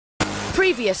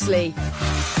Previously,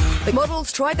 the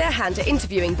models tried their hand at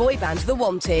interviewing boy band The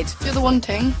Wanted. You're the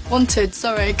wanting? Wanted,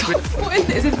 sorry. What is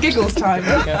this? It's giggles time.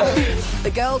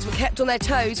 The girls were kept on their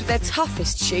toes with their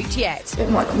toughest shoot yet. It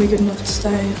might not be good enough to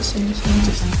stay as soon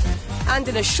as And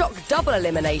in a shock double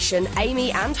elimination,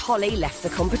 Amy and Holly left the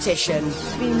competition.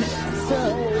 It's been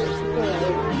so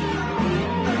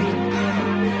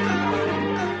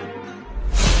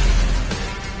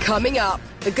Coming up,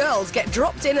 the girls get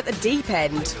dropped in at the deep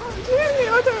end.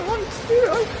 I don't want to do it.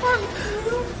 I can't.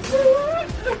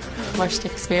 worst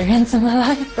experience in my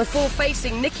life. Before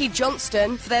facing Nicky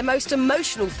Johnston for their most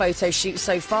emotional photo shoot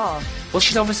so far. Well,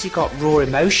 she's obviously got raw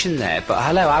emotion there, but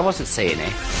hello, I wasn't seeing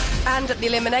it. And at the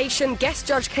elimination, guest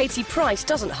judge Katie Price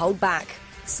doesn't hold back.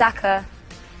 Sack her.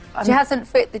 She hasn't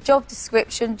fit the job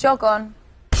description. Jog on.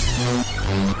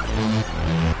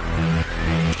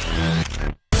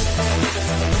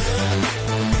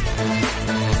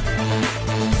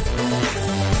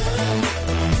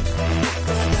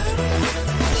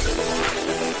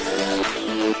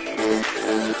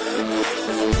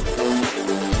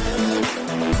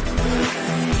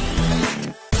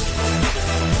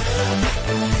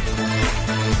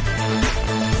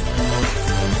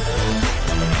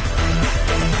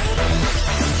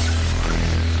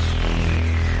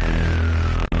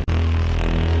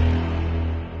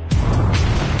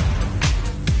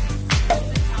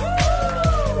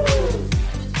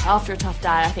 After a tough day,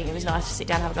 I think it was nice to sit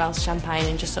down and have a glass of champagne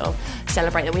and just sort of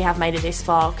celebrate that we have made it this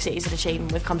far, because it is an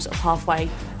achievement. We've come sort of halfway.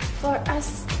 For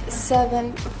us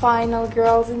 7 final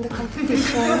girls in the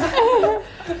competition.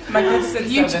 Magnificent.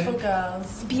 Beautiful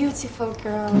girls. Beautiful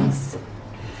girls.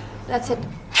 That's it.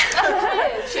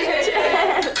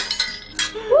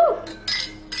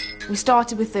 We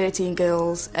started with 13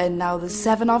 girls and now there's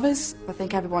 7 of us. I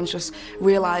think everyone's just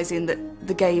realising that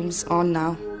the game's on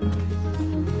now.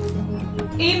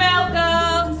 Email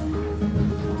girls!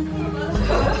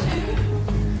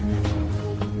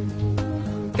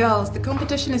 Girls, the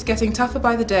competition is getting tougher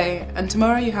by the day, and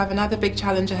tomorrow you have another big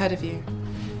challenge ahead of you.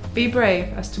 Be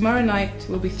brave, as tomorrow night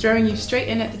we'll be throwing you straight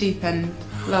in at the deep end.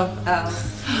 Love, Elle.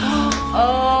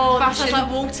 Oh, that sounds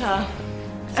like water.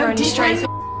 Throwing you straight.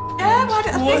 Yeah, why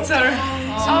did I Water.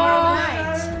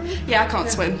 Oh. Yeah, I can't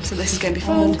swim, so this is going to be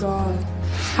fun. Oh, God.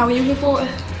 How are you with water?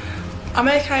 I'm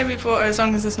okay with water as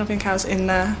long as there's nothing else in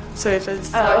there. So if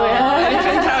there's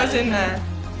anything else in there.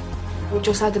 We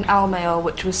just had an Elle mail,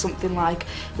 which was something like,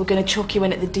 we're going to chuck you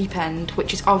in at the deep end,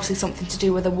 which is obviously something to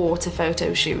do with a water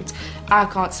photo shoot. I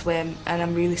can't swim and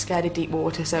I'm really scared of deep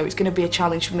water, so it's going to be a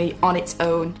challenge for me on its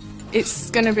own. It's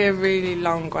going to be a really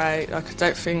long wait. Like, I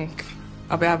don't think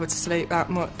I'll be able to sleep that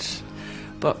much.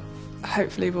 But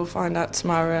hopefully we'll find out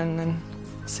tomorrow and then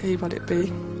see what it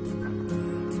be.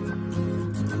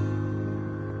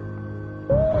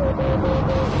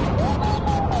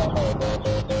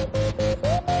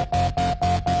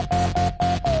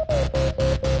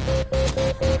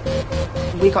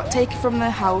 We got taken from the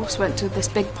house, went to this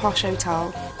big posh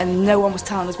hotel, and no one was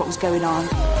telling us what was going on.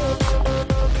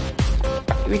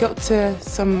 We got to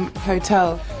some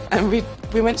hotel and we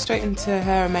went straight into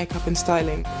hair and makeup and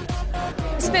styling.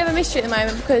 It's a bit of a mystery at the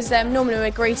moment, because normally we're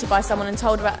greeted by someone and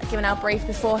told about giving our brief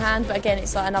beforehand, but again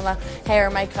it's like another hair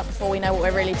and makeup before we know what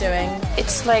we're really doing.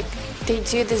 It's like they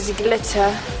do this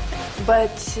glitter,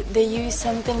 but they use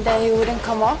something that it wouldn't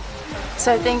come off.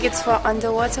 So I think it's for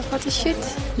underwater photo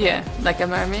shoot. Yeah, like a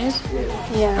mermaid.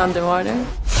 Yeah. Underwater.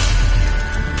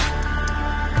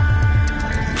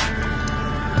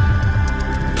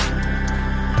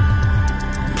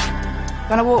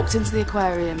 When I walked into the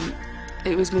aquarium,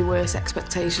 it was my worst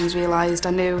expectations realised.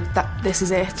 I knew that this is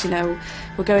it, you know,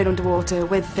 we're going underwater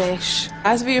with fish.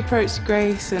 As we approached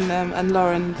Grace and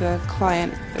Lauren, the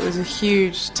client, there was a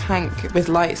huge tank with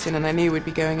lights in and I knew we'd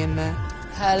be going in there.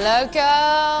 Hello,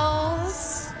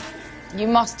 girls. You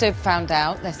must have found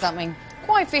out there's something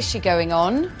quite fishy going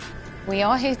on. We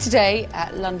are here today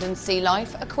at London Sea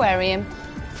Life Aquarium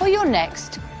for your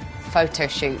next photo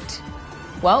shoot.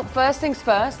 Well, first things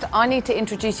first, I need to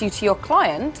introduce you to your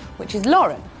client, which is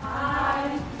Lauren.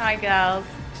 Hi. Hi, girls.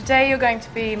 Today you're going to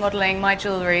be modelling my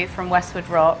jewellery from Westwood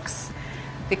Rocks.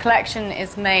 The collection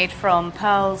is made from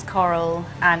pearls, coral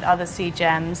and other sea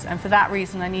gems, and for that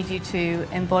reason I need you to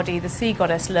embody the sea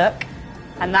goddess look,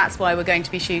 and that's why we're going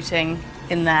to be shooting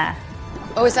in there.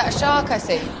 Oh, is that a shark I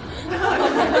see?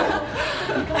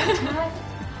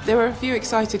 There were a few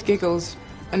excited giggles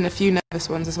and a few nervous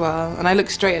ones as well, and I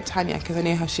looked straight at Tanya because I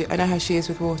know how she is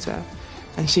with water,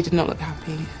 and she did not look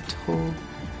happy at all.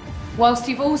 Whilst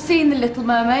you've all seen The Little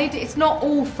Mermaid, it's not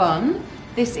all fun.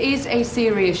 This is a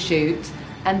serious shoot,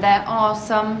 and there are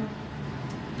some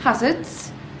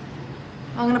hazards.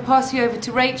 I'm going to pass you over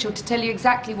to Rachel to tell you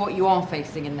exactly what you are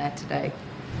facing in there today.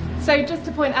 So just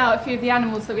to point out a few of the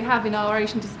animals that we have in our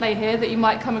ocean display here that you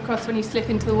might come across when you slip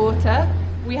into the water.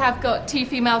 We have got 2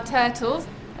 female turtles.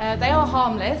 They are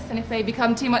harmless, and if they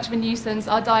become too much of a nuisance,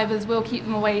 our divers will keep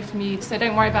them away from you, so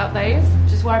don't worry about those.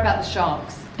 Just worry about the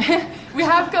sharks. We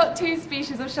have got 2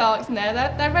 species of sharks in there.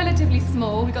 They're relatively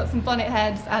small. We've got some bonnet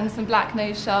heads and some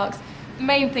black-nosed sharks. The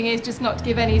main thing is just not to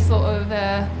give any sort of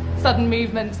sudden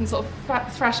movements and sort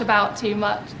of thrash about too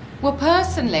much. Well,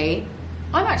 personally,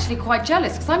 I'm actually quite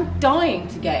jealous because I'm dying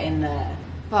to get in there.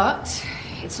 But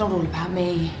it's not all about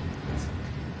me.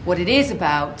 What it is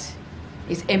about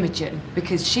is Imogen,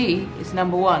 because she is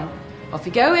number 1. Off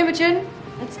you go, Imogen.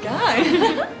 Let's go.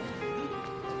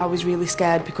 I was really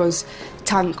scared because the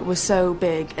tank was so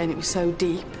big and it was so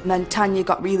deep. And then Tanya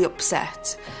got really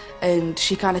upset and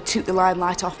she kind of took the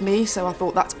limelight off me, so I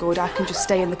thought, that's good, I can just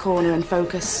stay in the corner and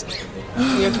focus.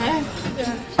 You okay?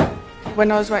 Yeah.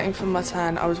 When I was waiting for my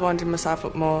turn, I was winding myself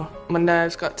up more. My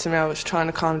nerves got to me, I was trying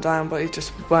to calm down, but it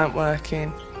just weren't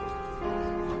working.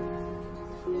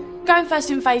 Going first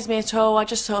didn't faze me at all. I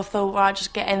just sort of thought, right,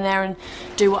 just get in there and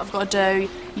do what I've got to do.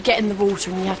 You get in the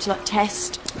water and you have to like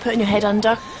test, putting your head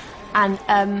under. And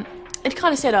it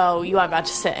kind of said, oh, you won't be able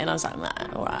to sit. And I was like, nah,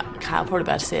 all right, okay, I'll probably be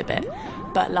able to see a bit.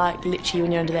 But like literally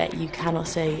when you're under there, you cannot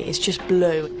see. It's just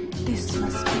blue. This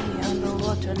must be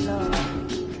underwater love.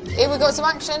 Here we got some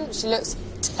action. She looks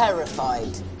terrified.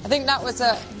 I think that was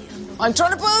a... I'm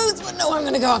trying to pose, but no, I'm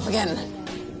going to go up again.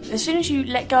 As soon as you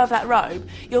let go of that rope,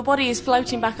 your body is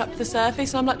floating back up to the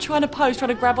surface, and I'm like trying to pose, trying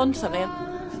to grab onto something.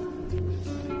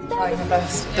 Trying my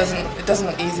best. It doesn't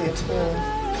look easy at all.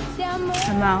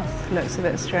 Her mouth looks a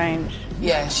bit strange.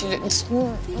 Yeah, she looks...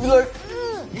 Look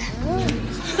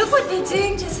what they're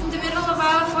doing just in the middle of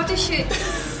our photo shoot.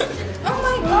 Oh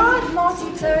my god,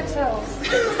 naughty turtles.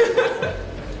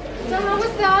 So how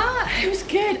was that? It was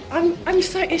good.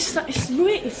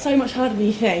 It's so much harder than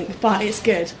you think, but it's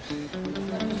good.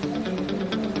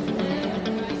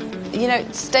 You know,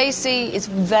 Stacey is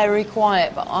very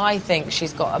quiet, but I think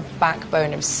she's got a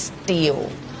backbone of steel.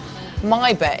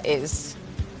 My bet is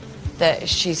that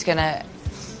she's going to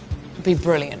be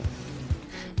brilliant.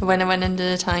 When I went into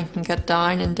the tank and got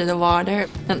down into the water,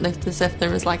 it looked as if there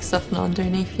was like something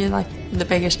underneath you, like the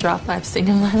biggest drop I've seen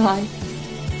in my life.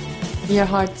 Your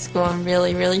heart's going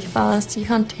really, really fast. You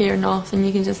can't hear nothing.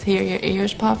 You can just hear your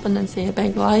ears popping and see a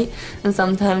big light. And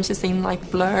sometimes you see like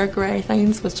blur grey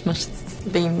things, which must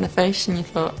have been the fish, and you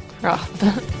thought, crap.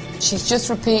 She's just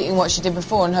repeating what she did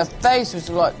before, and her face was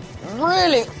like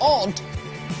really odd.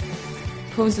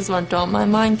 Poses weren't on my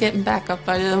mind. Getting back up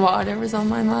out of the water was on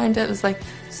my mind. It was like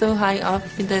so high up,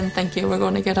 you didn't think you were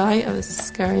going to get out. It was a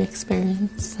scary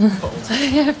experience.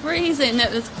 Yeah, freezing.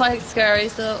 It was quite scary,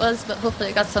 so it was, but hopefully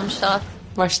I got some shot.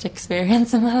 Worst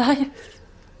experience in my life.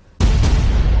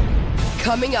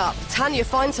 Coming up, Tanya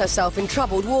finds herself in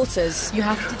troubled waters. You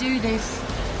have to do this.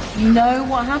 You know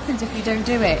what happens if you don't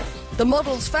do it. The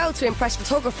models failed to impress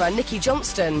photographer Nicky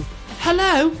Johnston.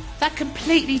 Hello? That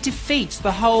completely defeats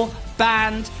the whole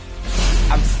band.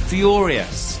 I'm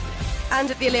furious. And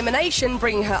at the elimination,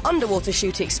 bringing her underwater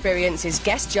shoot experience is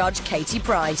guest judge Katie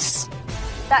Price.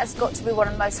 That's got to be one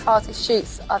of the most hardest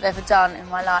shoots I've ever done in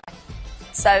my life.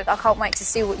 So I can't wait to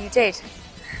see what you did.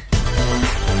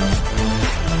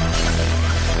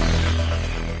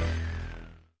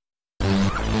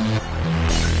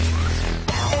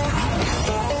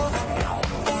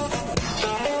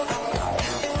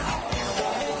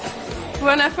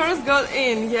 When I first got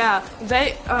in, yeah,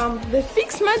 they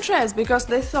fixed my dress because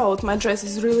they thought my dress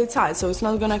is really tight, so it's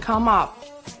not gonna come up.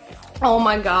 Oh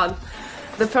my god.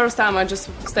 The first time I just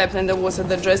stepped in the water,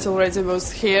 the dress already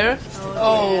was here.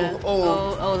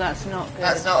 Oh, that's not good.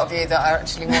 That's not a view that I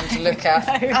actually want to look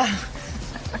at.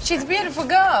 She's a beautiful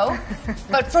girl,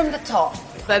 but from the top.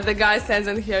 That the guy stands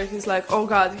in here, he's like, oh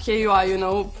god, here you are, you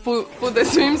know, put the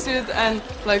swimsuit and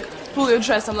like pull your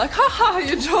dress. I'm like, haha,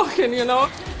 you're joking, you know.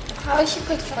 How is she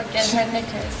quick for getting her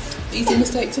knickers? Easy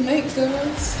mistake to make,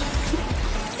 girls.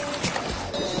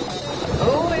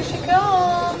 Oh, here she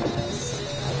comes.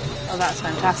 Oh, that's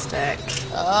fantastic.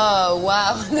 Oh,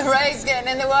 wow, the ray's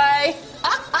getting in the way.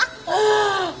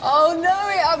 Oh no,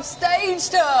 it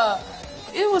upstaged her.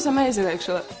 It was amazing,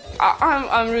 actually.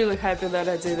 I'm really happy that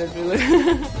I did it, really.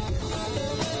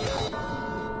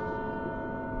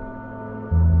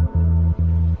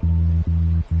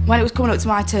 When it was coming up to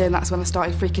my turn, that's when I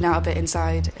started freaking out a bit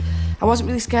inside. I wasn't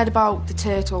really scared about the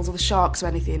turtles or the sharks or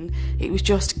anything. It was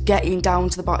just getting down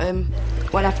to the bottom.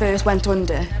 When I first went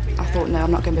under, I thought, no,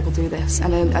 I'm not going to be able to do this.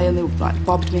 And then I only like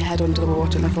bobbed my head under the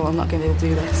water and I thought, I'm not going to be able to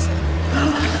do this.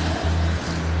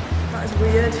 That is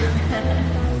weird.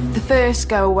 The first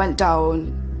girl went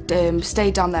down,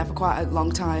 stayed down there for quite a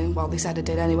long time, well, they said I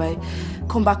did anyway.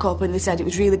 Come back up and they said it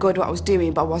was really good what I was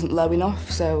doing, but I wasn't low enough,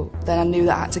 so then I knew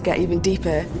that I had to get even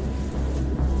deeper.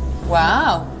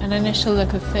 Wow. An initial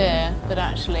look of fear, but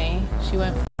actually she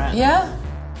went for it. Yeah.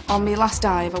 On my last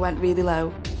dive, I went really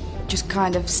low. Just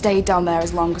kind of stayed down there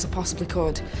as long as I possibly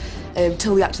could.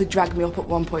 Till they actually dragged me up at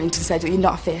one point and said, you're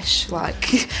not a fish,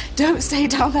 like, don't stay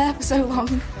down there for so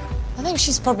long. I think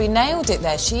she's probably nailed it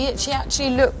there. She actually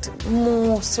looked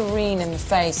more serene in the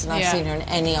face than I've seen her in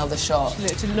any other shot. She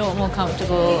looked a lot more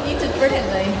comfortable. You did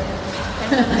brilliantly.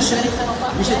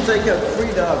 You should take a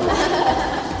free dive.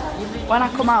 When I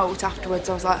come out afterwards,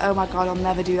 I was like, oh my God, I'll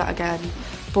never do that again.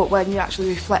 But when you actually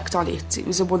reflect on it, it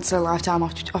was a once-in-a-lifetime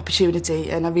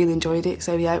opportunity and I really enjoyed it.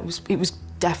 So yeah, it was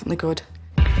definitely good.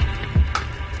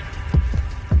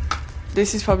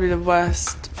 This is probably the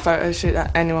worst photo shoot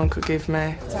that anyone could give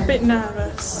me. A bit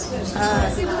nervous.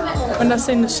 When I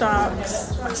seen the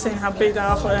sharks, I seen how big they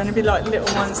are. I thought they'd only be like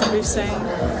little ones that we've seen,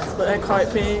 but they're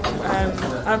quite big. I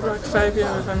have like a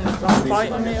phobia of them like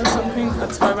biting me or something.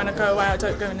 That's why when I go away, I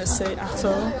don't go in the sea at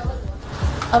all.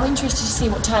 I'm interested to see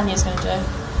what Tanya's going to do.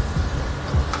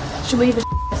 She'll leave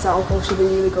herself or she'll be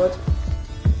really good.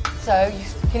 So,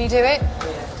 can you do it?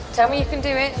 Yeah. Tell me you can do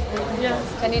it.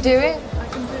 Yes. Can you do it? I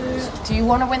can do it. Do you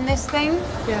want to win this thing?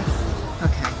 Yes.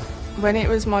 Okay. When it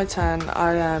was my turn,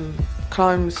 I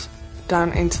climbed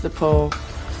down into the pool.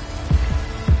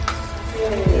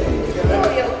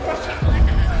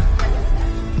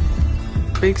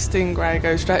 Big stingray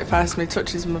goes straight past me,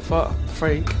 touches my foot,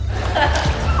 freak.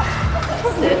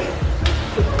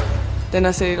 Then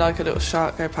I see like a little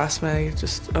shark go past me,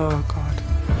 just, oh God.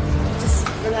 Just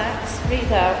relax,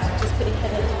 breathe out, just put your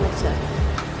head under water.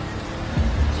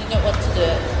 Do you not want to do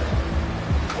it?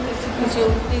 Because you'll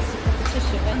lose the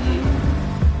competition, won't you?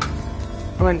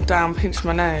 I went down, pinched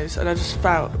my nose, and I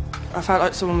felt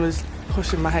like someone was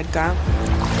pushing my head down.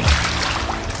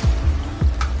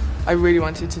 I really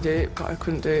wanted to do it, but I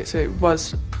couldn't do it, so it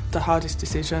was the hardest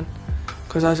decision,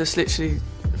 because I just literally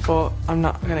thought, I'm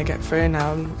not going to get through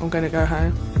now, I'm going to go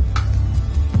home.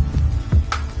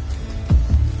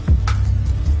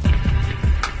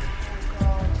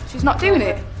 She's not doing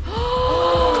it.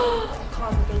 I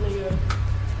can't believe it.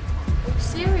 Are you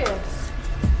serious?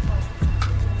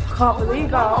 I can't believe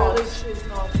that.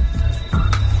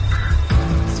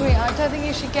 Sweet, I don't think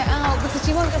you should get out because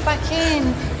you won't get back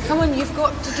in. Come on, you've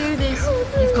got to do this.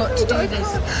 You've got to do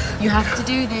this. You have to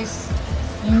do this.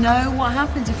 You know what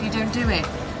happens if you don't do it.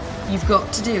 You've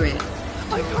got to do it.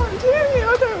 I can't do it.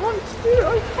 I don't want to do it.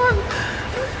 I can't.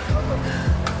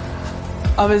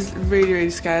 I was really, really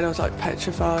scared. I was like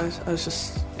petrified. I was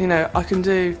just, you know, I can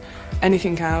do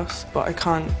anything else, but I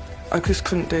just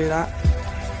couldn't do that.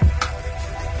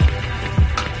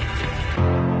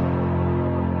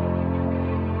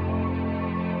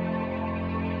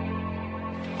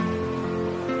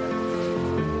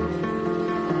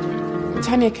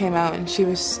 Tanya came out and she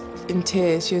was in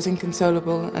tears, she was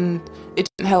inconsolable, and it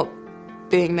didn't help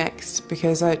being next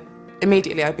because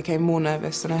immediately I became more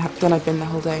nervous than I'd been the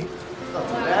whole day.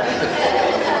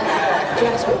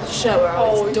 Just with the show her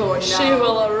how it's done. She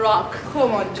will rock.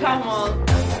 Come on, come on.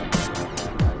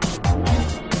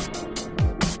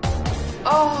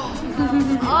 Oh,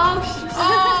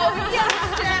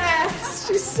 yes!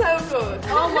 She's so good.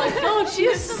 Oh my God, she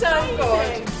is so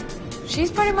good. She's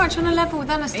pretty much on a level with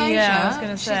Anastasia. Yeah, I was going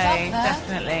to say, She's up there.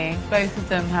 definitely. Both of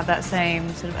them have that same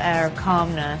sort of air of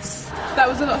calmness. That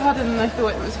was a lot harder than I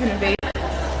thought it was going to be.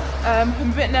 I'm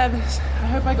a bit nervous. I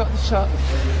hope I got the shot.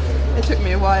 It took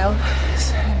me a while.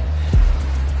 So.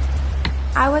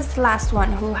 I was the last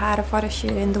one who had a photo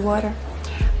shoot in the water,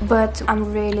 but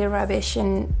I'm really rubbish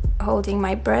in holding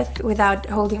my breath without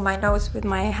holding my nose with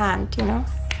my hand, you know?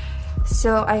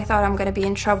 So I thought I'm going to be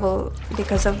in trouble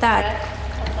because of that.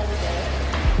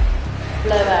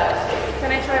 Blow out.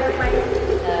 Can I try with my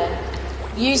hand?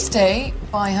 Juste,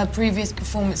 by her previous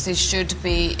performances, should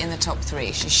be in the top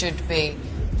 3. She should be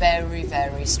very,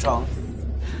 very strong.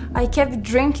 I kept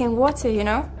drinking water, you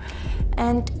know?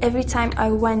 And every time I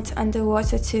went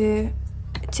underwater to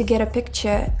get a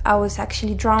picture, I was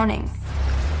actually drowning.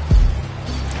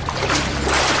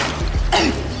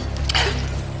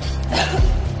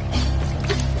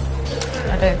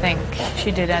 I don't think she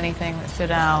did anything that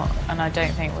stood out, and I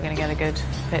don't think we're going to get a good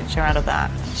picture out of that.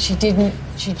 She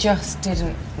just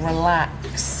didn't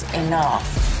relax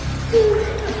enough.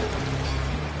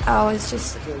 I was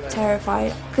just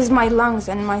terrified because my lungs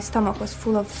and my stomach was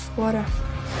full of water.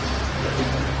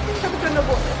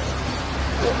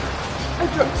 I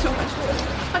dropped so much water.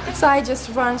 I could So I just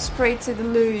ran straight to the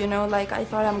loo, you know, like I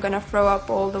thought I'm gonna throw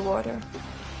up all the water.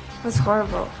 It was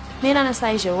horrible. Me and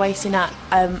Anastasija were waiting up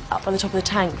by the top of the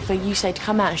tank for Juste to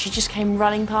come out, and she just came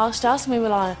running past us, and we were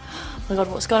like, oh my God,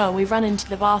 what's going on? We ran into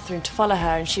the bathroom to follow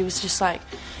her, and she was just like,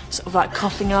 sort of like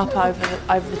coughing up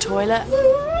over the toilet.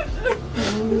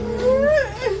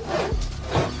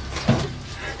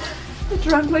 I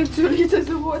drank like 2 liters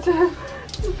of water.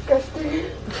 Disgusting.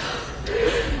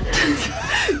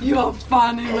 You are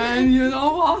funny, man, you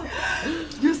know what?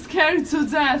 You're scared to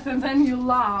death and then you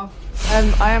laugh.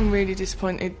 I am really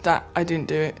disappointed that I didn't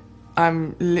do it.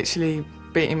 I'm literally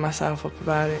beating myself up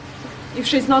about it. If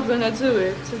she's not gonna do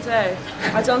it today,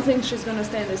 I don't think she's gonna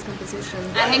stay in this competition.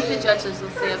 I think the judges will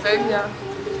save her. Yeah.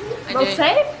 They'll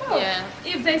save her? Yeah.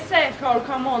 If they save her,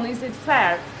 come on, is it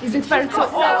fair? Is it fair to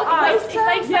all If us? they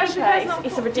save her,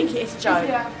 it's a ridiculous joke.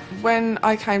 Yeah. When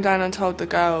I came down and told the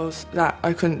girls that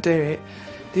I couldn't do it,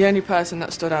 the only person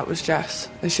that stood out was Jess,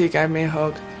 and she gave me a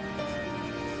hug.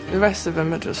 The rest of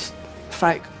them are just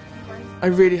fake. I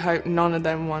really hope none of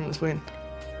them ones win.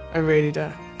 I really do,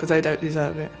 because they don't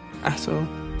deserve it at all.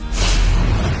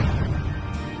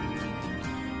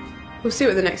 We'll see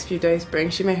what the next few days bring.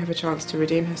 She may have a chance to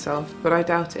redeem herself, but I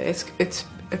doubt it. It's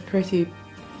a pretty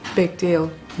big deal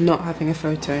not having a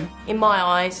photo. In my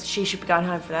eyes, she should be going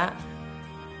home for that.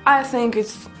 I think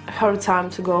it's her time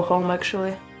to go home,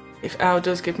 actually. If Elle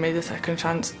does give me the second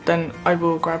chance, then I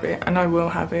will grab it and I will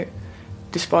have it,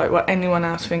 despite what anyone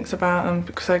else thinks about them,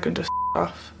 because they can just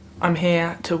off. I'm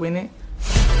here to win it.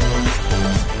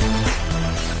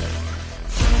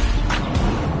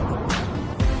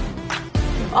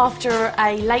 After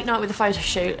a late night with a photo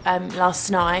shoot last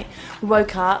night, we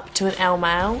woke up to an Elle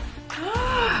mail.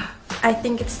 I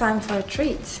think it's time for a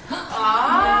treat.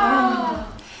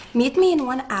 Meet me in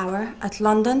 1 hour at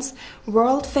London's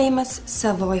world-famous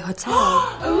Savoy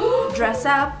Hotel. Dress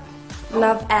up,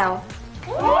 love Elle.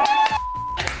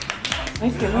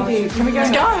 Let's get ready. Can we go?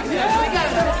 Let's go.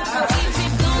 Yeah.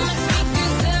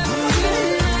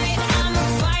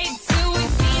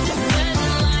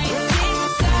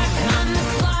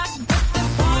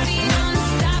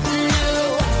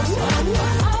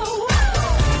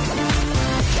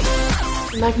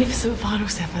 Magnificent final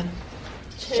 7.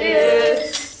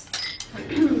 Cheers!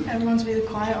 Everyone's really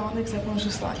quiet, aren't they? Because everyone's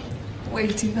just like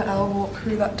waiting for Elle to walk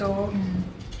through that door.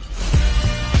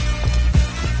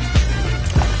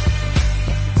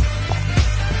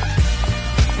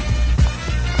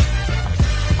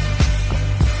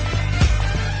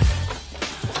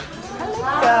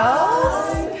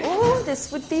 Girls, oh,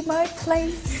 this would be my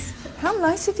place. How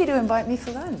nice of you to invite me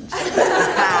for lunch.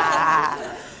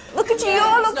 Look at you, you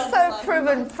all look so prim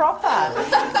and proper.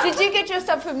 Did you get dressed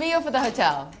up for me or for the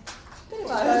hotel?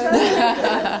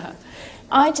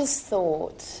 I just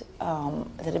thought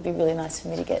that it'd be really nice for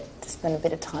me to spend a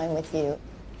bit of time with you.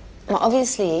 Well,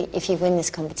 obviously, if you win this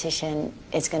competition,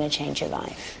 it's going to change your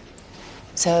life.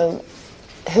 So,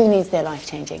 who needs their life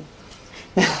changing?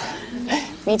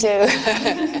 Me too.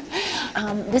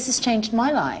 This has changed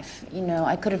my life. You know,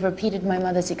 I could have repeated my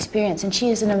mother's experience, and she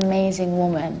is an amazing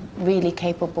woman, really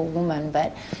capable woman,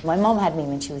 but my mom had me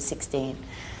when she was 16.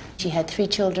 She had 3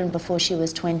 children before she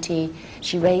was 20.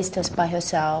 She raised us by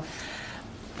herself.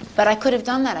 But I could have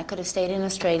done that. I could have stayed in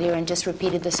Australia and just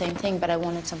repeated the same thing, but I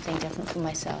wanted something different for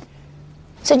myself.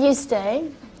 So you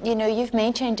stay. You know, you've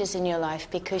made changes in your life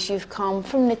because you've come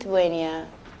from Lithuania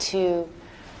to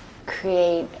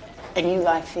create a new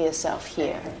life for yourself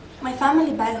here. My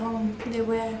family back home, they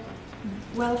were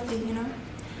wealthy, you know.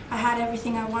 I had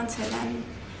everything I wanted, and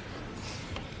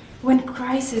when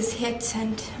crisis hit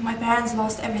and my parents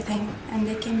lost everything and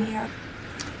they came here.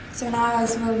 So now I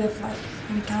as well live like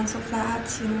in a council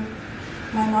flat, you know.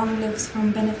 My mom lives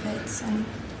from benefits, and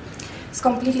it's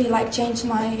completely like changed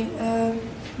my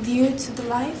view to the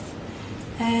life.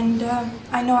 And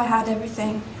I know I had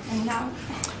everything, and now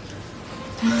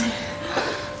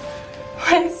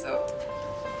why so?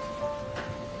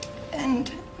 And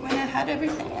when I had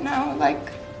everything, and now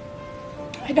like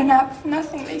I don't have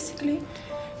nothing basically.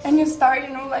 And you start, you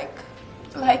know, like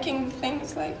liking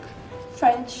things like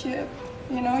friendship,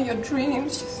 you know, your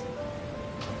dreams. Just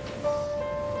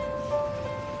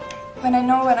when I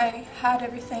know when I had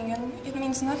everything, and it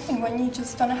means nothing when you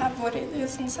just don't have what it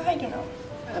is inside, you know.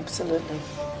 Absolutely.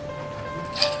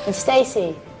 And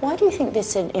Stacey, why do you think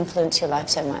this influenced your life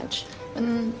so much?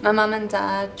 My mum and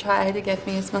dad try to give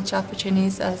me as much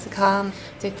opportunities as they can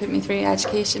to put me through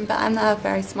education, but I'm not a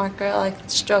very smart girl. I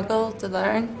struggle to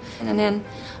learn. And then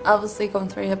obviously going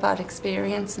through a bad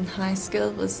experience in high school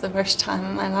was the worst time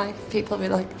of my life. People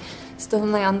would like steal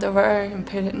my underwear and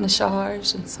put it in the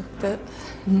showers and sucked it.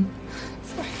 And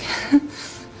sorry.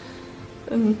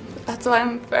 and that's why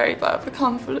I'm very bad for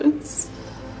confidence.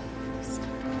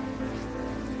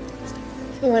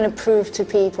 You want to prove to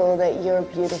people that you're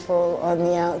beautiful on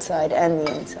the outside and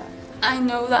the inside. I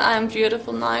know that I'm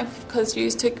beautiful now because you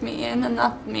took me in, and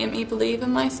that made me believe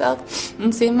in myself.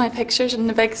 And seeing my pictures on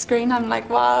the big screen, I'm like,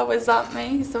 wow, is that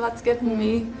me? So that's given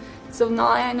me. So now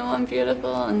I know I'm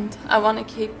beautiful, and I want to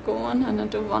keep going, and I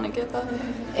don't want to give up.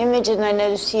 Imogen, I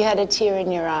noticed you had a tear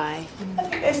in your eye. I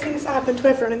think there's things that happened to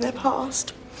everyone in their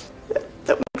past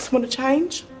that makes them want to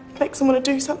change, makes them want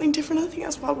to do something different. I think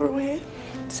that's why we're all here.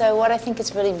 So what I think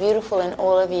is really beautiful in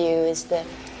all of you is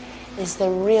the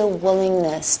real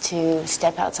willingness to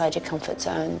step outside your comfort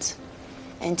zones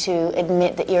and to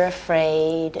admit that you're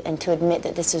afraid and to admit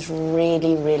that this is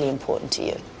really, really important to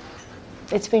you.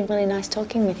 It's been really nice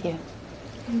talking with you.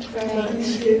 Thank you very much.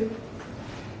 Thank you.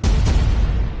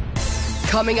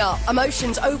 Coming up,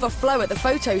 emotions overflow at the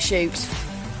photo shoot.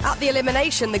 At the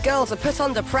elimination, the girls are put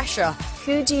under pressure.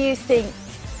 Who do you think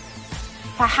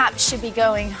perhaps should be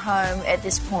going home at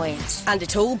this point? And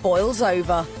it all boils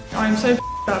over. I'm so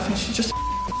up and she just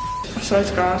I swear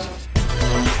to God.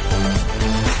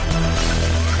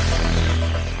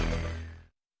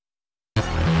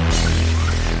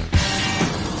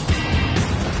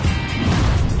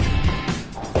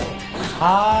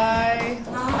 Hi.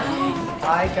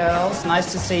 Hi, girls.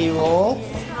 Nice to see you all.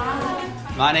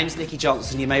 My name's Nicky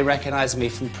Johnston. You may recognise me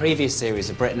from previous series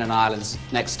of Britain and Ireland's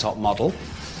Next Top Model.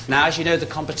 Now, as you know, the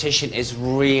competition is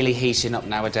really heating up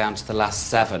now. We're down to the last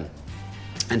 7.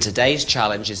 And today's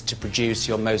challenge is to produce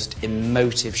your most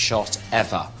emotive shot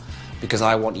ever, because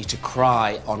I want you to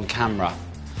cry on camera.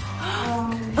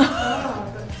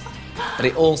 But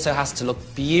it also has to look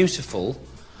beautiful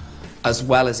as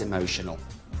well as emotional.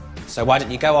 So why don't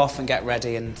you go off and get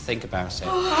ready and think about it?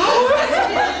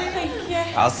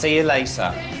 I'll see you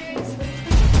later.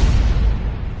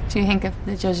 Do you think if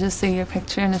the judges see your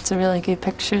picture and it's a really good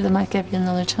picture, they might give you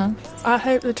another chance? I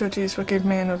hope the judges will give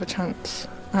me another chance,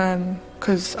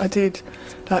 because I did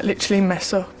literally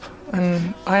mess up,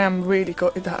 and I am really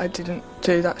gutted that I didn't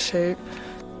do that shoot.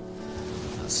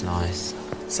 That's nice.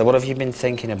 So what have you been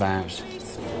thinking about?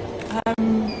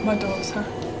 My daughter.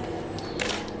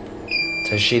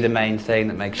 So is she the main thing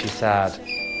that makes you sad?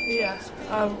 Yeah,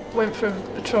 I went through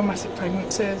a traumatic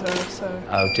pregnancy as well, so...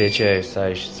 Oh, did you?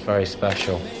 So she's very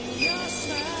special.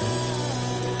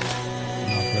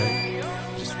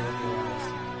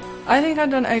 I think I've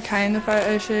done okay in the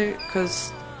photo shoot,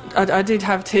 because I did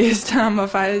have tears down my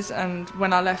face, and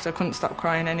when I left I couldn't stop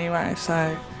crying anyway,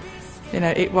 so, you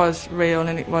know, it was real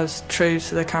and it was true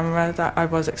to the camera that I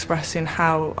was expressing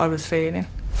how I was feeling.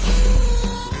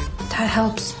 That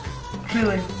helps.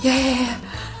 Really? Yeah.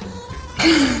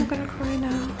 I'm gonna cry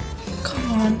now.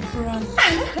 Come on, run.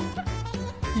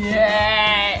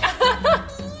 Yay!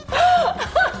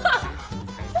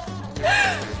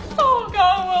 Oh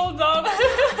God, well done. I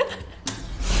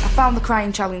found the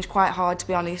crying challenge quite hard, to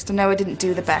be honest. I know I didn't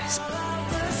do the best.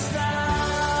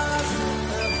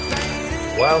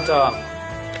 Well done.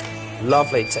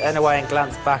 Lovely. Turn away and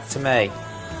glance back to me.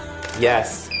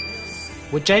 Yes.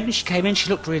 Well, Jade, when she came in, she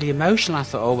looked really emotional. I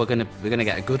thought, oh, we're gonna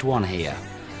get a good one here.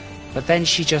 But then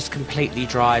she just completely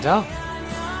dried up. See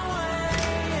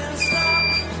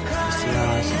her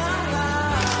eyes.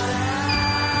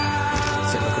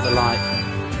 Sit, look at the light.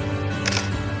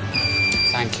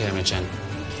 Thank you, Imogen.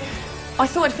 I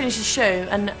thought I'd finished the show,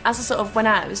 and as I sort of went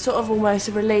out, it was sort of almost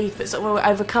a relief. It sort of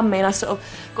overcome me, and I sort of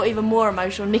got even more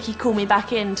emotional. Nicky called me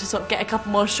back in to sort of get a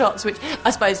couple more shots, which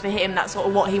I suppose for him, that's sort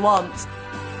of what he wants.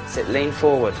 Sit, lean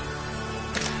forward.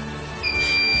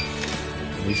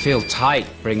 We feel tight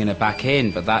bringing her back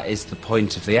in, but that is the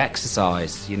point of the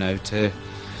exercise, you know, to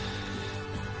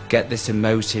get this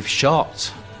emotive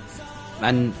shot.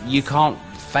 And you can't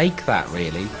fake that,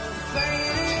 really.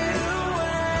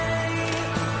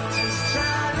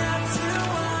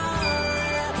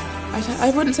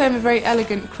 I wouldn't say I'm a very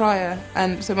elegant crier,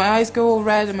 and so my eyes go all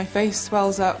red and my face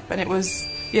swells up, and it was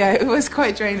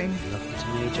quite draining. Look to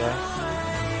me, Jess.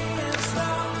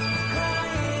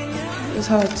 It was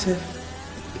hard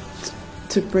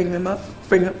to bring up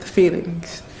the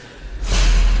feelings.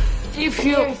 If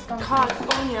you cut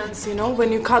onions, you know,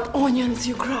 when you cut onions,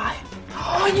 you cry.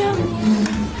 Onion!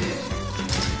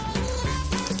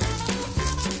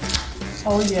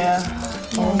 Oh yeah.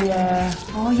 Oh yeah.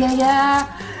 Oh yeah, yeah.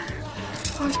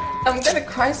 Oh, I'm gonna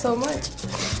cry so much.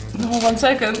 No, 1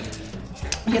 second.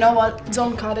 You know what?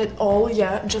 Don't cut it all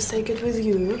yet. Just take it with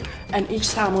you. And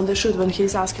each time on the shoot, when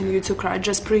he's asking you to cry,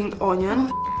 just bring onion.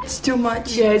 It's too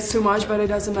much. Yeah, it's too much, but it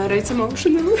doesn't matter. It's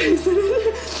emotional, isn't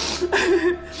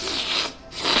it?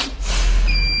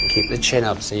 Keep the chin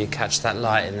up so you catch that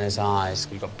light in those eyes.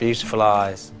 You've got beautiful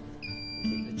eyes.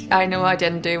 I know I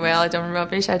didn't do well. I done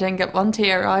rubbish. I didn't get one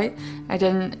tear right.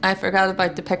 I forgot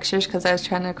about the pictures because I was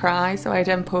trying to cry, so I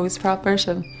didn't pose proper,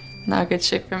 so not a good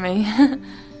shoot for me.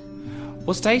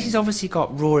 Well, Stacey's obviously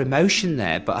got raw emotion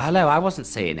there, but hello, I wasn't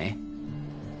seeing it.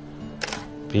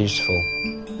 Beautiful.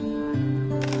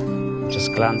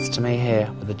 Just glance to me here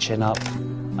with the chin up.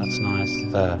 That's nice.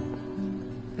 There.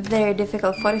 Very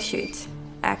difficult photo shoot,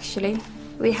 actually.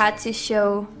 We had to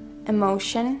show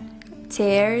emotion,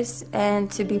 tears,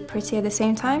 and to be pretty at the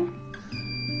same time.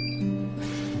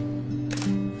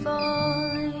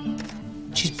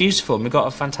 She's beautiful and we got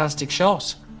a fantastic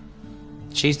shot.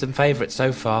 She's the favourite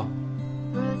so far.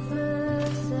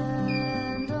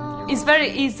 It's very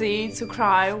easy to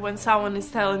cry when someone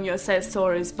is telling you sad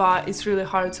stories, but it's really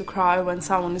hard to cry when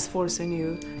someone is forcing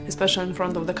you, especially in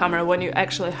front of the camera, when you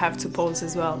actually have to pose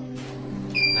as well.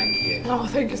 Thank you. Oh,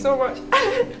 thank you so much.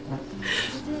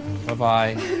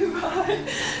 Bye-bye. Bye.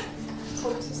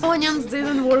 Onions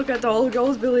didn't work at all,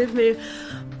 girls, believe me.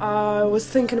 I was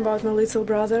thinking about my little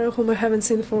brother, whom I haven't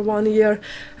seen for 1 year,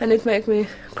 and it made me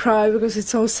cry because it's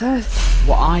so sad.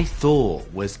 What I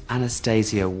thought was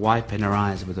Anastasija wiping her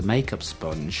eyes with a makeup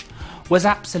sponge was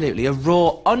absolutely a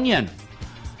raw onion.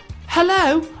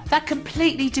 Hello? That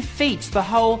completely defeats the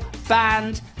whole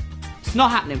band. It's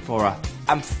not happening for her.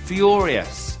 I'm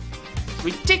furious.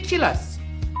 Ridiculous.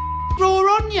 Raw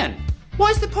onion.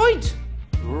 What is the point?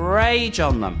 Rage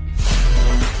on them.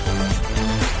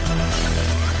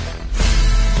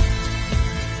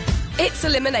 It's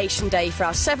elimination day for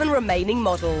our 7 remaining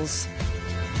models.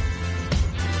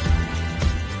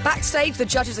 Backstage, the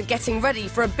judges are getting ready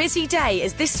for a busy day,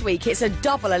 as this week it's a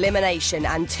double elimination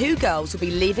and 2 girls will be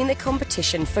leaving the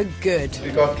competition for good.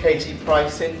 We've got Katie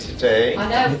Price in today. I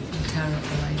know.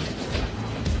 Terrified.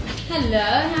 Hello,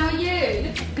 how are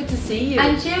you? Good to see you.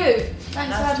 And you.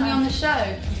 Thanks for having me on the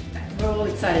show. We're all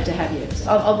excited to have you.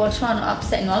 I'll try not to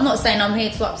upset anyone. I'm not saying I'm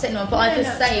here to upset anyone, but I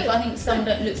just say if I think someone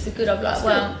don't look so good, I'm like,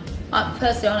 well,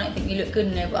 personally I don't think you look good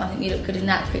in it, but I think you look good in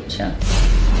that picture.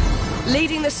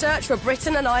 Leading the search for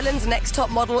Britain and Ireland's next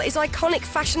top model is iconic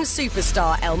fashion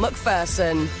superstar Elle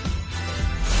Macpherson.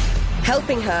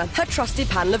 Helping her trusted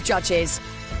panel of judges.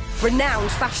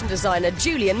 Renowned fashion designer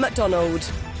Julian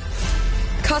MacDonald.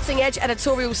 Cutting-edge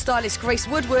editorial stylist Grace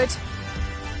Woodward.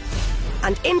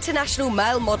 And international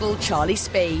male model Charlie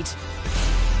Speed.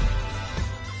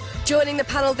 Joining the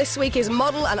panel this week is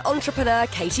model and entrepreneur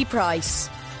Katie Price.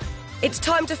 It's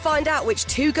time to find out which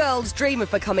 2 girls' dream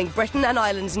of becoming Britain and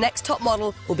Ireland's next top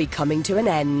model will be coming to an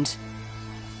end.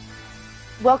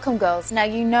 Welcome, girls. Now,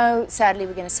 you know, sadly,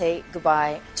 we're going to say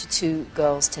goodbye to 2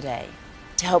 girls today.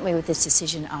 To help me with this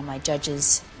decision are my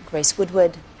judges, Grace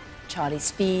Woodward, Charlie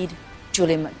Speed,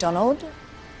 Julian MacDonald,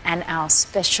 and our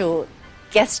special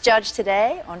guest judge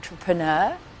today,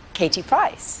 entrepreneur, Katie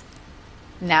Price.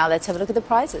 Now, let's have a look at the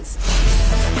prizes.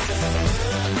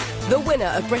 The winner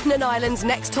of Britain and Ireland's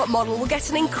next top model will get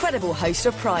an incredible host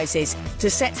of prizes to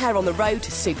set her on the road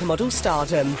to supermodel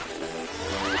stardom.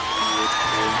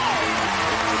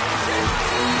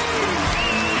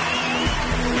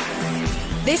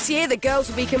 This year, the girls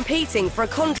will be competing for a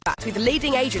contract with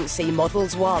leading agency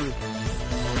Models One.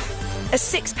 A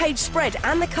 6-page spread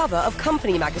and the cover of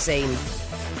Company magazine.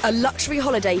 A luxury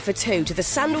holiday for 2 to the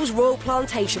Sandals Royal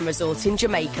Plantation Resort in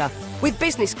Jamaica, with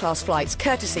business class flights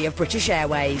courtesy of British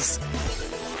Airways.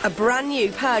 A brand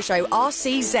new Peugeot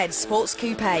RCZ Sports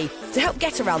Coupe to help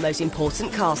get around those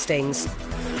important castings.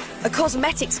 A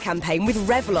cosmetics campaign with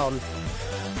Revlon.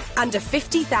 And a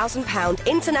 £50,000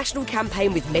 international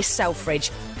campaign with Miss Selfridge,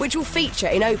 which will feature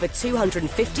in over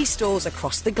 250 stores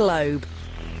across the globe.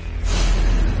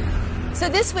 So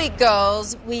this week,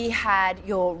 girls, we had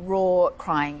your raw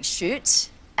crying shoot,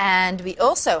 and we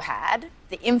also had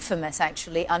the infamous,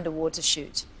 actually, underwater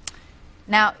shoot.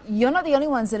 Now, you're not the only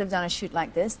ones that have done a shoot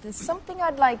like this. There's something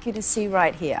I'd like you to see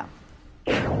right here.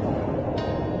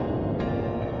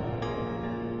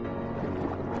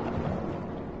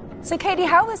 So, Katie,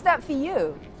 how was that for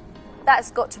you? That's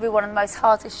got to be one of the most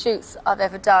hardest shoots I've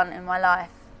ever done in my life.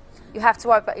 You have to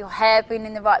worry about your hair being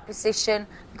in the right position.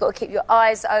 You've got to keep your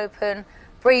eyes open,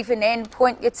 breathing in,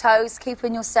 point your toes,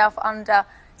 keeping yourself under.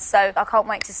 So I can't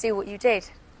wait to see what you did.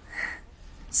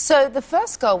 So the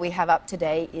first girl we have up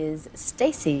today is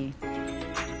Stacey.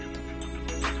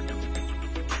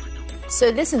 So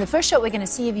listen, the first shot we're going to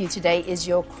see of you today is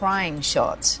your crying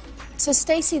shot. So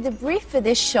Stacey, the brief for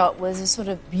this shot was a sort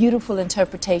of beautiful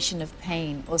interpretation of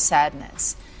pain or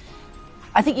sadness.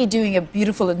 I think you're doing a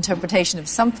beautiful interpretation of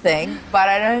something, but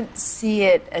I don't see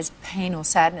it as pain or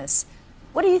sadness.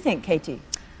 What do you think, Katie?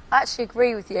 I actually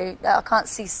agree with you that I can't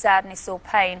see sadness or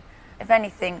pain. If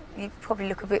anything, you probably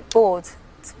look a bit bored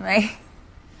to me.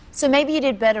 So maybe you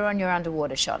did better on your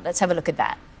underwater shot. Let's have a look at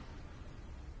that.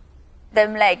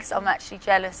 Them legs, I'm actually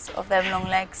jealous of them long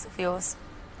legs of yours.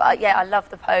 But yeah, I love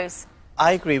the pose.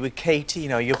 I agree with Katie, you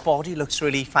know, your body looks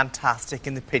really fantastic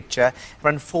in the picture,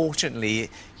 but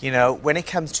unfortunately, you know, when it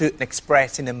comes to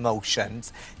expressing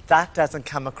emotions, that doesn't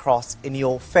come across in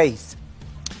your face.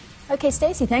 Okay,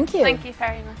 Stacey, thank you. Thank you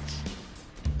very much.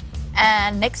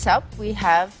 And next up, we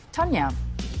have Tanya.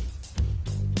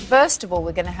 First of all,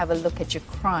 we're going to have a look at your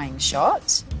crying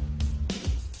shot.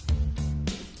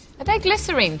 Are they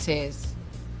glycerine tears?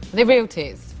 Are they real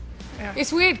tears? Yeah.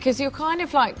 It's weird because you're kind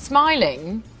of like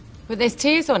smiling, but there's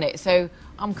tears on it, so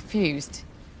I'm confused.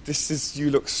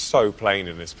 You look so plain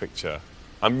in this picture.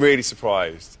 I'm really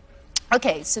surprised.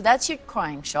 Okay, so that's your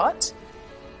crying shot.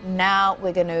 Now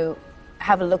we're going to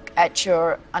have a look at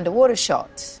your underwater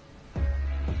shot.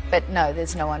 But no,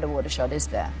 there's no underwater shot, is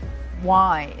there?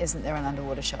 Why isn't there an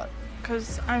underwater shot?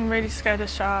 Because I'm really scared of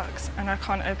sharks and I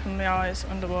can't open my eyes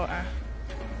underwater.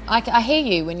 I hear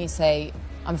you when you say,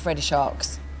 I'm afraid of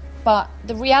sharks. But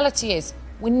the reality is,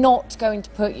 we're not going to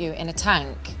put you in a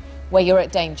tank where you're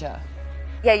at danger.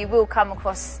 Yeah, you will come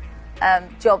across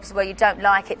jobs where you don't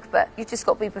like it, but you just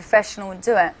got to be professional and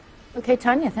do it. Okay,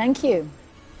 Tanya, thank you.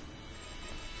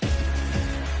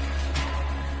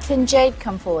 Can Jade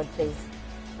come forward, please?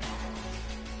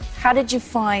 How did you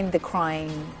find the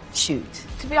crying shoot?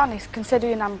 To be honest,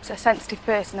 considering I'm a sensitive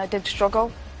person, I did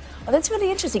struggle. Oh, that's really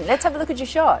interesting. Let's have a look at your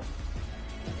shot.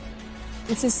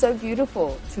 This is so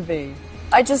beautiful to me.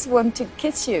 I just want to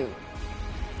kiss you.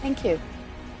 Thank you.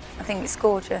 I think it's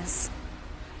gorgeous.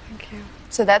 Thank you.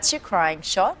 So that's your crying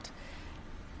shot.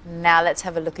 Now let's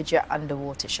have a look at your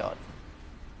underwater shot.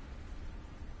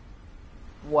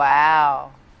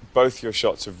 Wow. Both your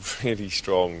shots are really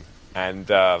strong, and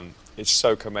it's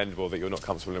so commendable that you're not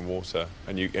comfortable in water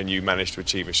and you managed to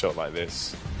achieve a shot like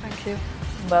this. Thank you.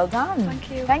 Well done.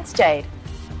 Thank you. Thanks, Jade.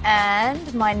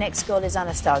 And my next girl is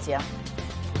Anastasija.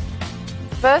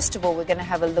 First of all, we're going to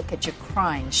have a look at your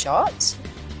crying shot.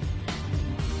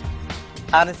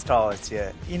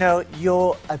 Anastasija, you know,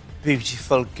 you're a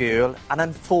beautiful girl, and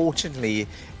unfortunately,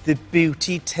 the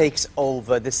beauty takes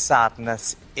over the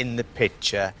sadness in the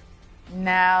picture.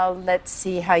 Now let's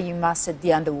see how you mastered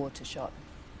the underwater shot.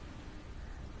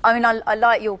 I mean, I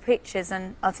like your pictures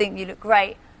and I think you look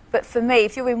great. But for me,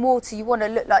 if you're in water, you want to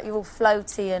look like you're all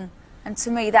floaty. And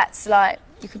to me, that's like,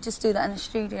 you could just do that in the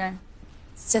studio.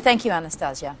 So thank you,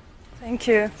 Anastasija. Thank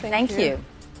you. Thank you.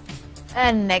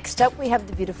 And next up, we have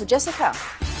the beautiful Jessica.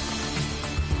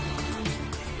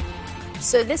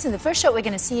 So listen, the first shot we're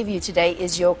going to see of you today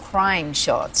is your crying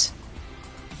shot.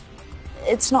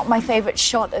 It's not my favourite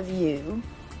shot of you.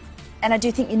 And I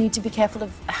do think you need to be careful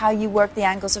of how you work the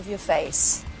angles of your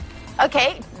face.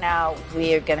 Okay, now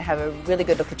we're going to have a really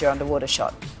good look at your underwater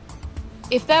shot.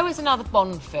 If there was another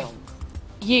Bond film,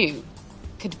 you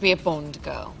could be a Bond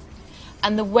girl.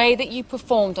 And the way that you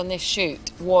performed on this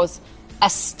shoot was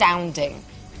astounding.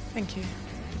 Thank you.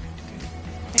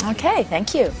 Okay,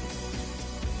 thank you.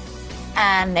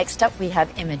 And next up we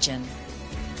have Imogen.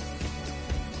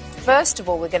 First of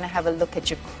all, we're going to have a look at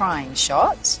your crying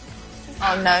shot.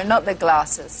 Oh no, not the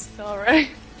glasses. Sorry.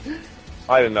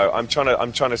 I don't know. I'm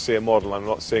trying to see a model. I'm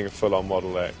not seeing a full-on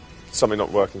model there. Something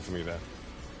not working for me there.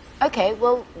 Okay,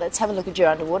 well, let's have a look at your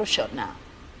underwater shot now.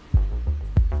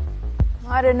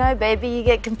 I don't know, baby. You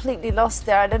get completely lost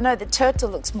there. I don't know. The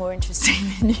turtle looks more interesting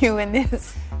than you in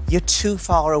this. You're too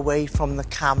far away from the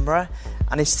camera,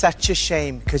 and it's such a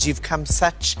shame because you've come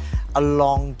such a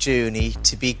long journey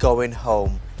to be going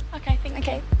home.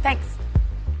 Okay, thanks.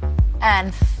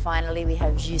 And finally, we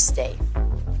have Juste.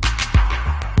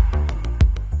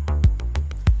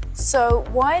 So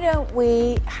why don't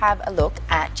we have a look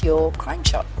at your crying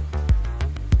shot?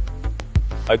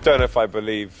 I don't know if I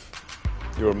believe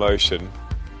your emotion,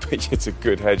 but it's a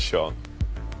good headshot.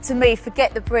 To me,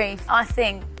 forget the brief. I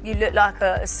think you look like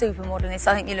a supermodel in this.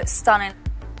 I think you look stunning,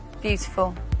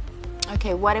 beautiful.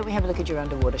 Okay, why don't we have a look at your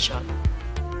underwater shot?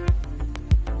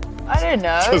 I don't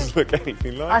know. It doesn't look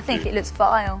anything like I think it looks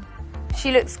vile.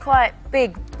 She looks quite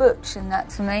big, butch in that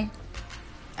to me.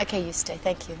 Okay, you stay.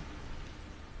 Thank you.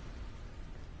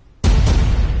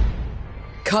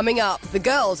 Coming up, the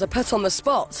girls are put on the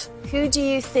spot. Who do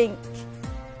you think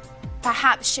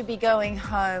perhaps should be going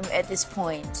home at this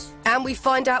point? And we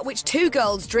find out which two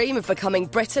girls' dream of becoming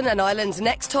Britain and Ireland's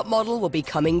next top model will be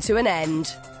coming to an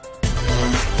end.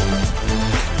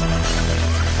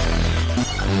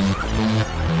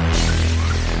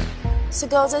 So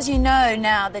girls, as you know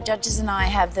now, the judges and I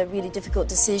have the really difficult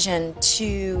decision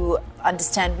to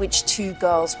understand which two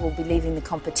girls will be leaving the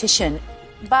competition.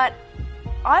 But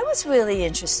I was really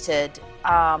interested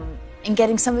in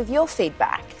getting some of your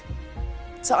feedback.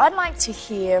 So I'd like to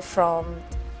hear from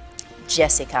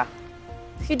Jessica.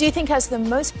 Who do you think has the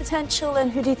most potential and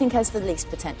who do you think has the least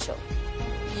potential?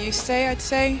 Juste, I'd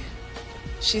say.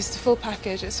 She's the full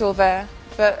package, it's all there.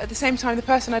 But at the same time, the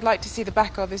person I'd like to see the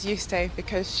back of is Juste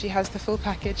because she has the full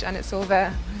package and it's all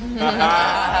there.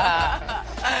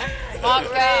 Smart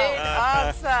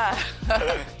answer.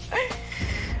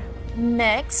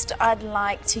 Next, I'd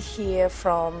like to hear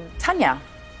from Tanya.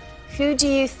 Who do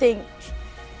you think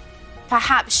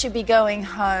perhaps should be going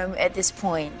home at this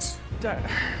point?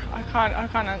 I can't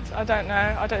answer. I don't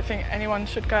know. I don't think anyone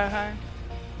should go home.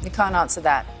 You can't answer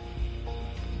that.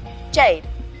 Jade?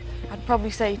 I'd probably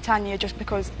say Tanya just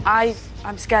because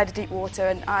I'm scared of deep water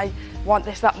and I want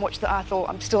this that much that I thought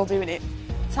I'm still doing it.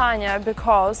 Tanya,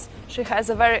 because she has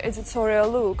a very editorial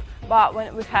look, but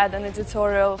when we had an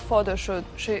editorial photo shoot,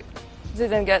 she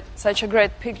didn't get such a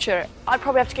great picture. I'd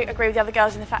probably have to agree with the other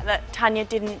girls in the fact that Tanya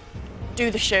didn't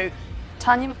do the shoot.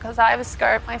 Tanya, because I was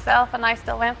scared myself and I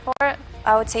still went for it.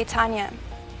 I would say Tanya.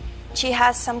 She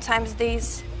has sometimes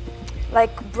these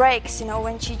like breaks, you know,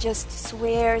 when she just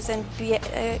swears and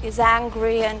is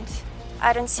angry, and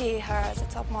I don't see her as a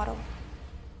top model.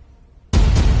 So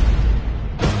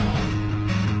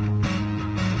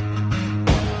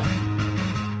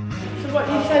what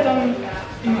you said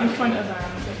in front of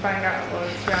them, the bang out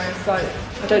was, to be honest, like,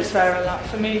 I don't swear a lot.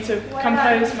 For me to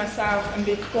compose myself and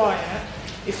be quiet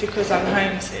is because I'm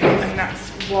homesick, and that's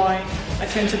why I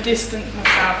tend to distance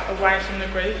myself away from the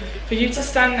group. For you to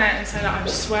stand there and say that I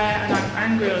swear and I'm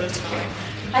angry all the time.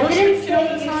 I didn't say all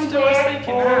the you time,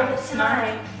 swear all the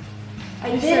time. I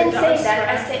didn't say that.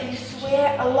 I said you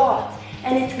swear a lot,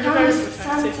 and it You're comes very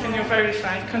pathetic sometimes. and you're very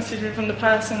fake, considering from the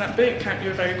person at boot camp you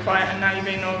were very quiet and now you're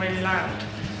being all really loud.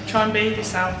 Try and be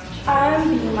yourself. I'm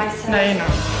being myself. No, you're not.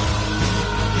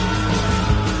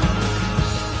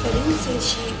 I didn't say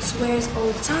she swears all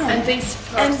the time. And this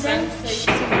person says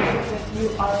that you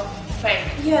are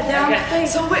fake. Yeah, they are fake.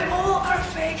 So we all are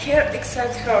fake here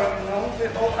except her, you know? We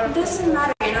all are It doesn't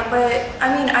matter, you know, but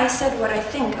I mean, I said what I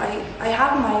think. I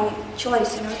have my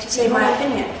choice, you know, to say my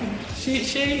opinion.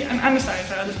 She and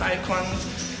Anastasija are the fake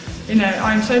ones. You know,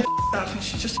 I'm so up and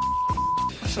she's just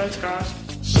I swear to God.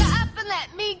 Shut up and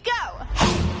let me go.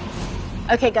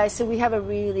 Okay, guys, so we have a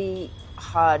really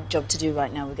hard job to do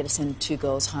right now. We're going to send two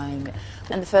girls home.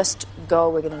 And the first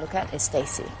girl we're going to look at is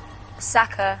Stacey.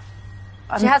 Sack her.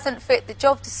 She hasn't fit the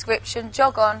job description.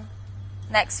 Jog on.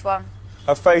 Next one.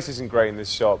 Her face isn't great in this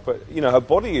shot, but, you know, her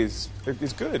body is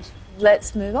good.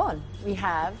 Let's move on. We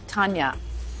have Tanya.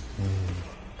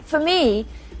 For me,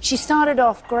 she started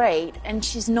off great and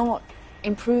she's not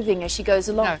improving as she goes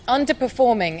along. No,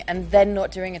 underperforming and then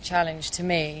not doing a challenge, to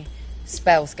me,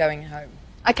 spells going home.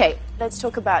 Okay, let's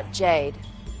talk about Jade.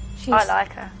 I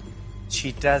like her.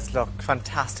 She does look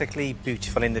fantastically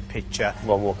beautiful in the picture.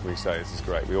 Well, what can we say? This is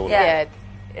great. We all know. Yeah.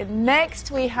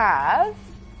 Next we have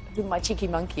my cheeky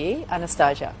monkey,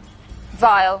 Anastasija.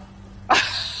 Vile.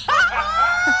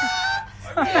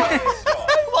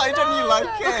 Why don't you like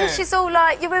it? Because she's all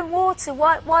like, you're in water.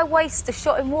 Why waste a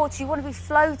shot in water? You want to be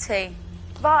floaty.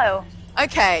 Vile.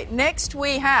 Okay, next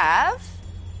we have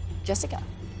Jessica.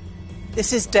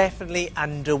 This is definitely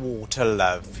underwater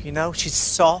love, you know? She's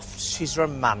soft, she's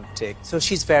romantic, so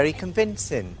she's very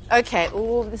convincing. Okay,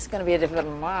 ooh, this is going to be a difficult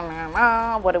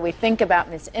one. What do we think about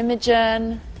Miss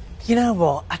Imogen? You know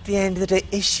what? At the end of the day,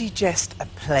 is she just a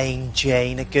plain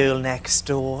Jane, a girl next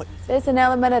door? There's an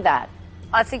element of that.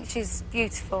 I think she's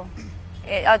beautiful.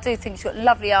 I do think she's got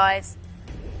lovely eyes.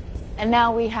 And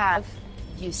now we have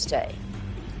Juste.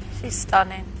 She's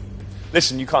stunning.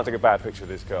 Listen, you can't take a bad picture of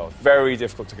this girl. Very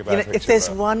difficult to take a bad picture If there's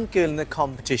of her. one girl in the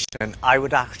competition I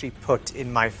would actually put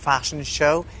in my fashion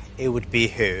show, it would be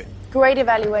her. Great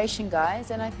evaluation, guys,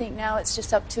 and I think now it's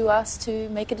just up to us to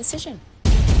make a decision.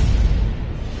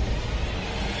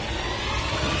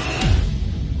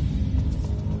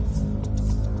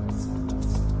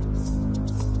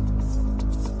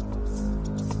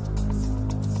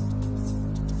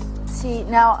 See,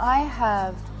 now I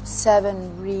have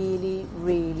 7 really,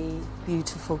 really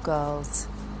beautiful girls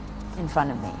in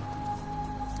front of me.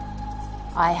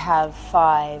 I have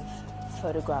 5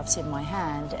 photographs in my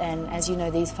hand, and as you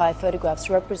know, these 5 photographs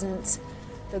represent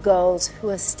the girls who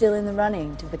are still in the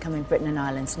running to becoming Britain and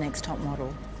Ireland's next top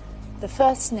model. The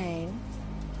first name,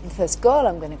 the first girl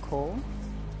I'm going to call,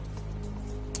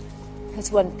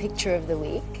 has won Picture of the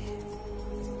Week,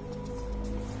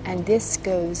 and this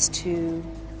goes to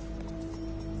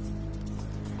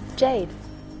Jade.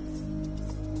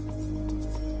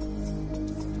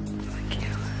 Thank you.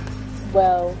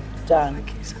 Well done.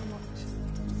 Thank you so much.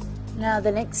 Now,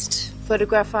 the next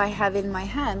photograph I have in my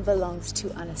hand belongs to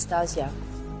Anastasija.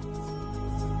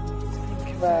 Thank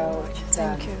you Well very much.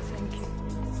 done. Thank you, thank you.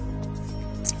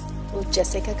 Will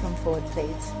Jessica come forward,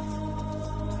 please?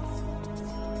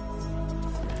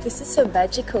 This is so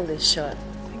magical, this shot.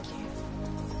 Thank you.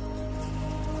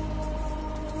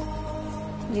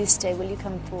 Juste, will you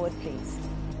come forward, please?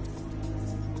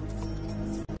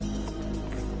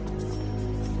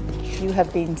 You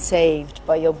have been saved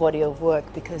by your body of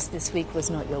work because this week was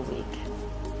not your week.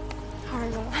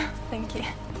 Horrible. Thank you.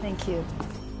 Thank you.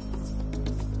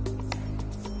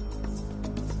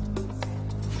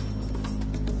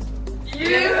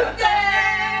 You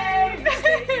stay!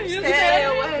 You stay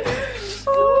away.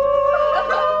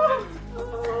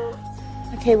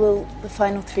 Okay, will the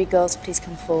final three girls please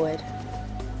come forward?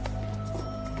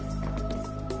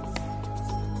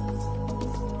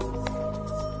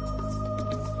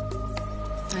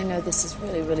 I know this is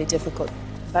really, really difficult,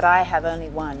 but I have only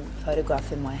one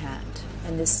photograph in my hand,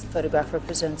 and this photograph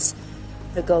represents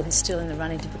the girl who's still in the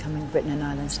running to becoming Britain and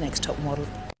Ireland's next top model.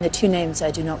 The two names I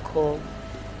do not call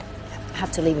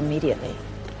have to leave immediately.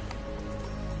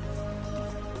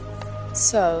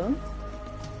 So,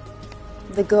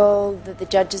 the girl that the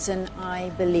judges and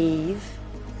I believe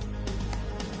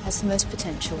has the most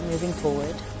potential moving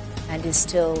forward and is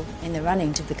still in the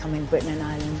running to becoming Britain and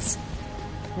Ireland's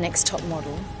next top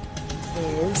model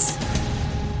is...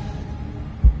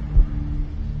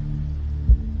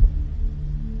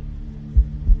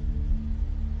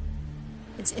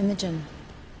 It's Imogen.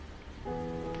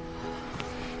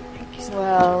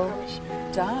 Well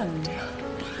done.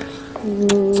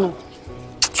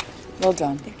 Well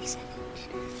done. Thank you so much.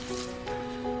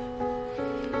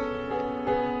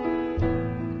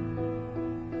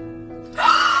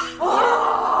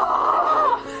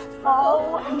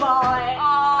 Oh my.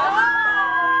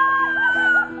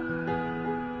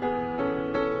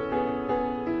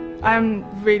 I'm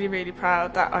really, really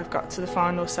proud that I've got to the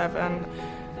final 7.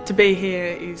 To be here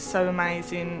is so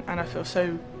amazing, and I feel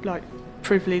so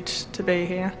privileged to be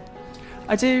here.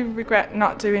 I do regret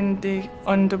not doing the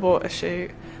underwater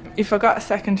shoot. If I got a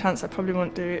second chance, I probably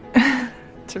wouldn't do it.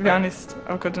 To be honest,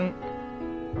 I couldn't.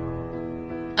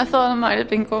 I thought I might have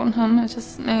been going home. I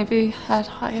just maybe had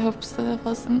high hopes that I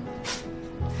wasn't.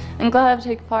 I'm glad I've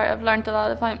taken part. I've learned a lot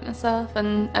about myself,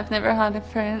 and I've never had a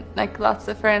friend, lots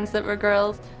of friends that were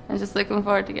girls. I'm just looking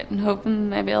forward to getting home, and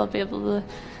maybe I'll be able to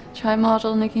try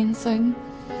modelling again soon.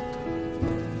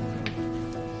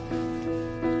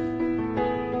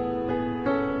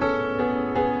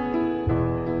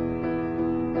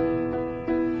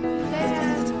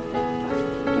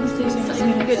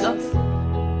 Good luck.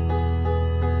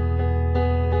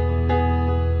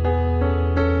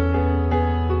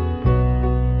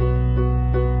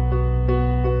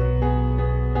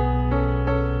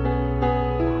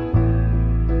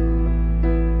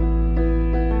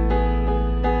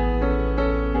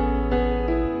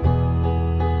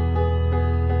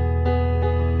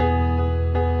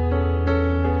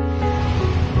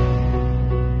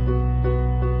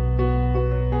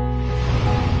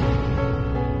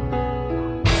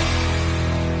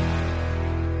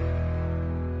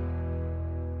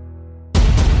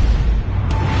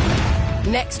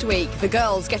 Next week, the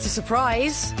girls get a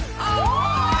surprise.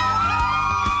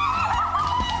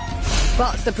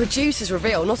 But the producers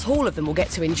reveal not all of them will get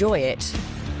to enjoy it.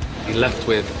 We left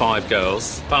with 5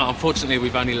 girls, but unfortunately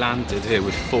we've only landed here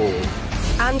with 4.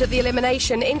 And at the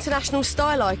elimination, international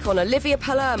style icon Olivia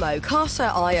Palermo casts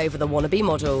her eye over the wannabe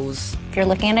models. If you're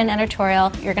looking at an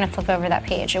editorial, you're going to flip over that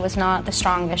page. It was not the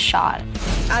strongest shot.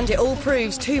 And it all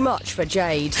proves too much for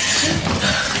Jade.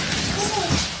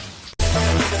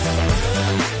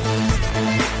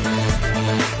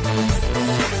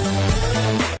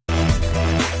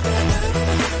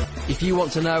 If you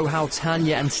want to know how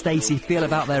Tanya and Stacey feel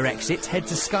about their exit, head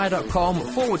to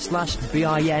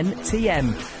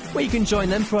sky.com/BINTM, where you can join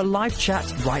them for a live chat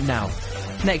right now.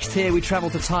 Next here, we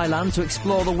travel to Thailand to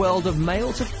explore the world of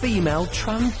male to female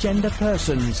transgender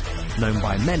persons, known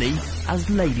by many as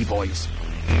ladyboys.